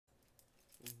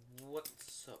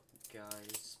What's up,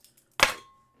 guys? Right.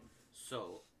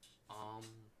 So,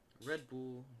 Red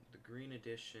Bull, the green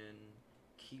edition,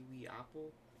 Kiwi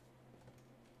apple.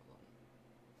 Hold on.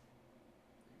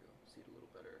 There you go. See it a little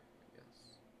better, I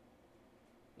guess.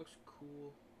 Looks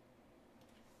cool.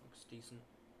 Looks decent.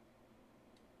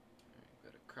 Alright,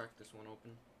 gotta crack this one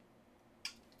open.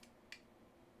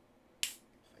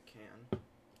 If I can.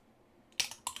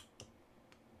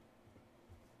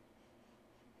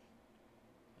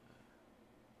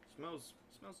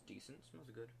 Smells decent. Smells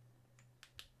good.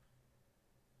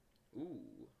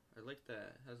 Ooh, I like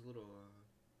that. It has a little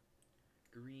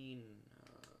green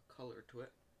color to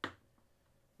it.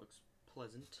 Looks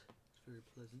pleasant. It's very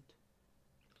pleasant.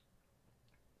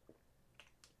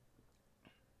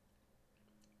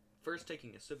 First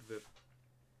taking a sip of it,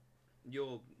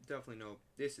 you'll definitely know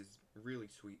this is really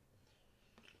sweet.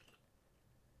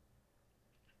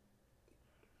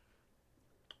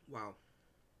 Wow.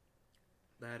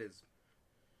 That is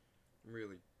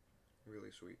really, really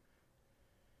sweet.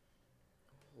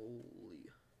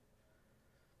 Holy.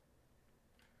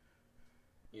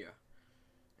 Yeah.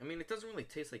 I mean, it doesn't really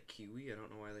taste like kiwi. I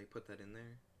don't know why they put that in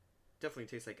there. Definitely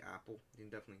tastes like apple. You can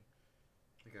definitely,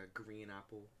 like a green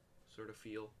apple sort of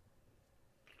feel.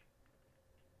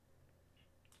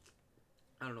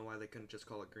 I don't know why they couldn't just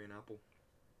call it green apple.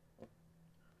 I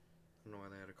don't know why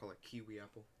they had to call it kiwi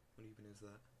apple. What even is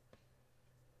that?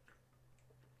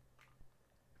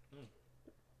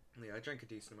 Yeah, I drank a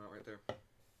decent amount right there.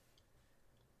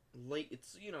 Light,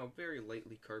 it's, you know, very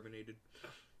lightly carbonated.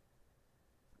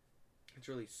 It's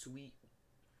really sweet,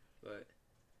 but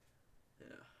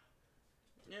yeah.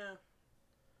 Yeah.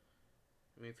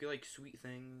 I mean, if you like sweet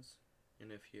things,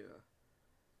 and if you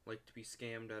like to be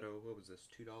scammed out of, what was this,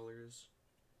 $2?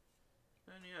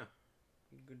 Then yeah,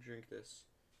 you could drink this.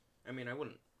 I mean,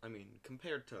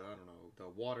 compared to, I don't know, the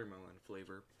watermelon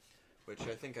flavor, which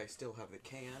I think I still have the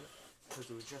can, because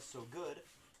it was just so good,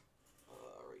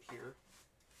 right here.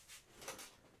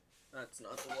 That's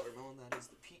not the watermelon, that is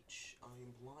the peach.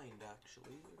 I'm blind,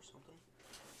 actually, or something.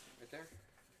 Right there.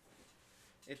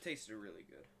 It tasted really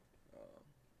good.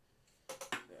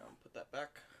 Yeah, I'll put that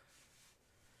back.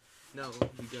 Now,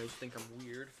 you guys think I'm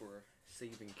weird for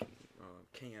saving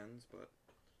cans, but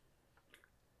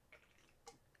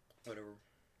whatever.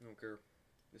 I don't care.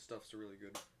 This stuff's really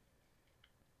good.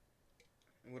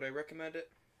 Would I recommend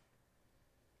it?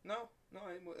 No,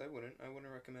 I wouldn't. I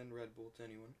wouldn't recommend Red Bull to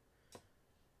anyone.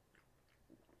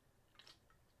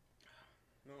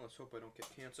 Well, let's hope I don't get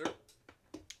cancer.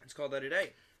 Let's call that a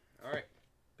day. Alright,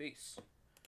 peace.